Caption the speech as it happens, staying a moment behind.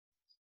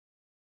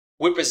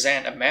we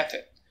present a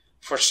method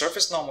for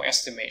surface normal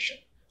estimation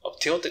of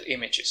tilted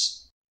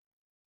images.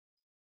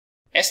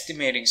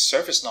 Estimating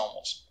surface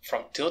normals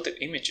from tilted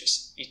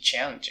images is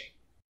challenging.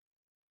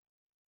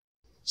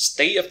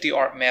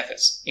 State-of-the-art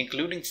methods,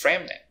 including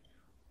FrameNet,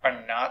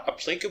 are not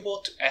applicable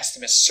to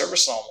estimate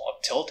surface normal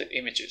of tilted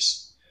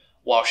images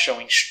while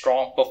showing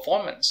strong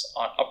performance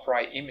on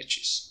upright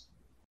images.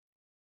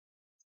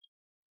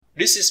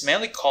 This is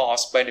mainly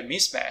caused by the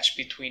mismatch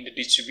between the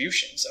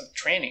distributions of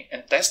training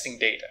and testing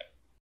data.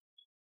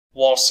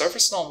 While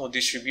surface normal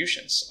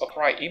distributions of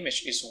upright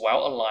image is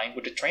well aligned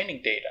with the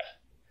training data,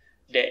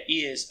 there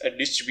is a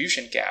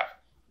distribution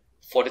gap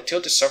for the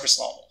tilted surface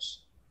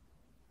normals.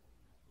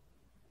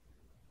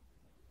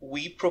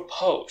 We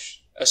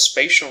propose a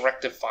spatial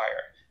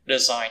rectifier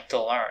designed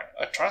to learn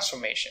a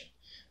transformation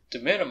to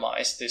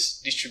minimize this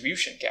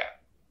distribution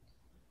gap.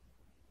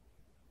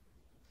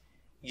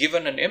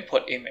 Given an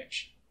input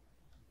image,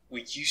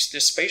 we use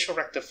the spatial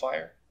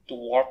rectifier to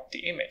warp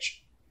the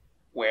image,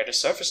 where the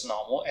surface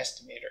normal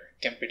estimator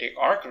can predict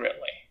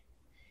accurately,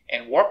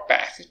 and warp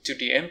back to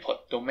the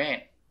input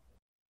domain.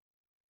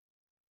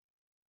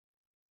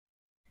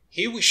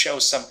 Here we show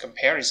some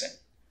comparison.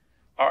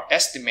 Our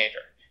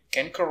estimator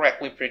can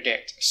correctly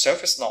predict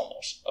surface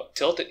normals of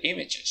tilted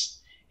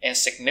images and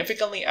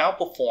significantly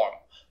outperform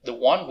the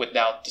one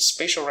without the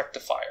spatial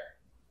rectifier.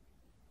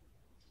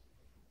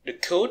 The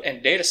code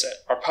and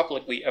dataset are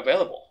publicly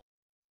available.